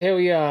Here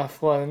we are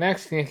for the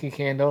next Yankee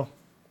candle.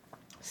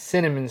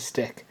 Cinnamon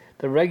stick.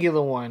 The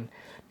regular one.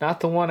 Not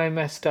the one I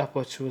messed up,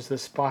 which was the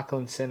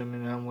sparkling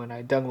cinnamon one when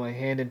I dug my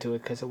hand into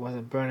it because it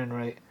wasn't burning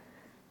right.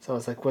 So I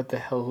was like, what the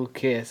hell, who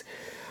cares?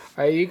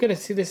 Alright, you're going to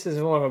see this is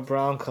more of a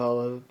brown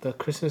color. The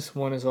Christmas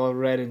one is all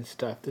red and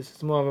stuff. This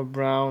is more of a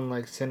brown,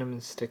 like cinnamon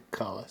stick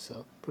color.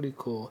 So, pretty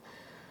cool.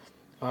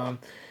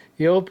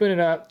 You open it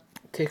up,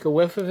 take a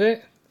whiff of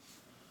it.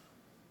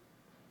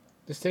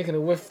 Just taking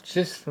a whiff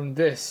just from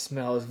this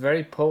smell is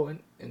very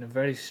potent and a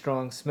very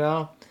strong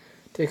smell.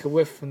 Take a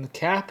whiff from the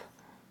cap.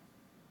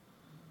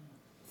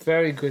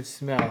 Very good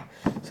smell.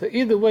 So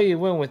either way you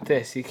win with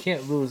this, you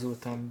can't lose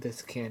with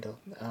this candle.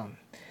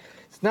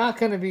 It's not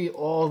going to be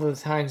all the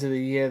times of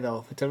the year though.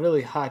 If it's a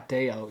really hot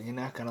day out, you're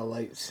not going to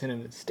light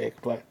cinnamon stick.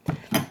 But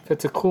if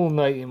it's a cool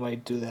night, you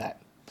might do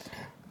that.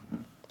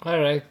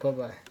 Alright,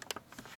 bye-bye.